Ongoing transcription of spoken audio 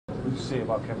What did you say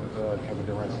about Kevin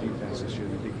Durant's defense this year?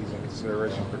 Do you think he's in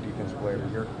consideration for Defensive Player of the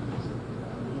Year?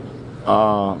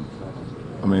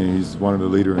 I mean, he's one of the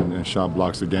leader in shot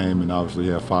blocks a game, and obviously he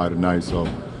had 5 tonight, so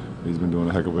he's been doing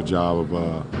a heck of a job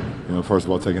of, first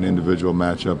of all, taking an individual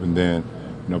matchup and then,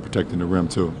 protecting the rim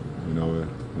too.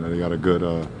 They got a good,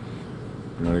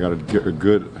 they got a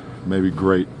good, maybe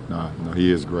great. No, he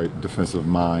is great defensive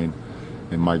mind,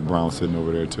 and Mike Brown sitting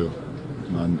over there too.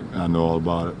 I know all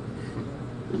about it.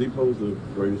 Does he pose the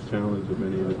greatest challenge of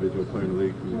any individual player in the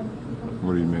league?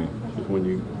 What do you mean? Just when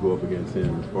you go up against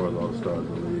him, as far as all the stars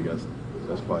in the league,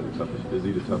 that's probably the toughest. Is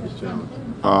he the toughest challenge?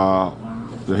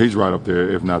 He's right up there,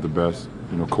 if not the best.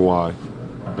 Kawhi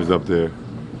is up there.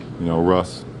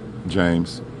 Russ,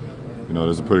 James.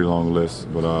 There's a pretty long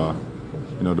list, but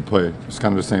to play, it's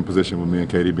kind of the same position with me and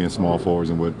KD being small forwards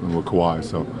and with Kawhi.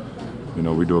 So,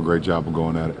 we do a great job of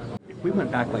going at it. We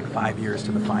went back like 5 years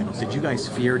to the finals. Did you guys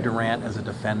fear Durant as a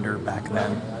defender back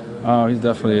then? He's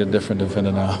definitely a different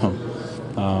defender now.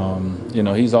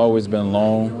 He's always been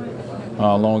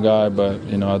long guy, but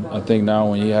I think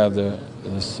now when you have the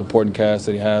supporting cast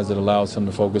that he has, it allows him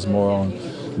to focus more on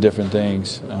different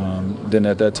things than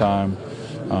at that time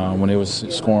when it was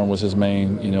scoring was his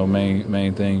main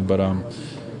thing. But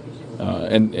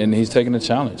and he's taking the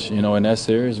challenge. In that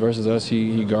series versus us,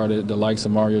 he guarded the likes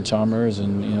of Mario Chalmers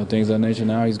and things of that nature.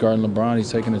 Now he's guarding LeBron.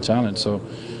 He's taking the challenge. So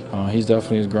he's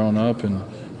definitely grown up, and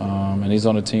he's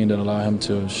on a team that allow him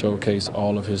to showcase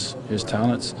all of his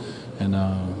talents. And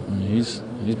he's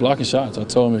blocking shots. I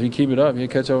told him if he keep it up, he'll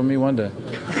catch up with me one day.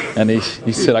 And he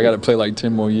said I got to play like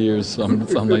 10 more years,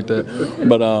 something like that.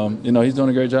 But he's doing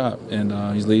a great job, and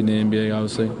he's leading the NBA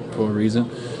obviously for a reason.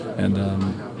 And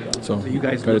so you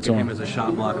guys look at him as a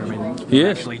shot blocker. I mean, you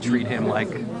actually treat him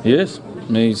like. He is. I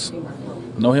mean, he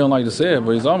don't like to say it,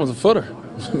 but he's almost a footer.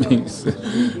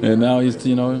 And now he's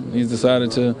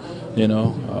decided to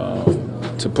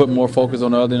to put more focus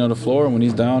on the other end of the floor. And when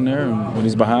he's down there and when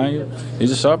he's behind you,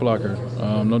 he's a shot blocker.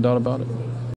 No doubt about it.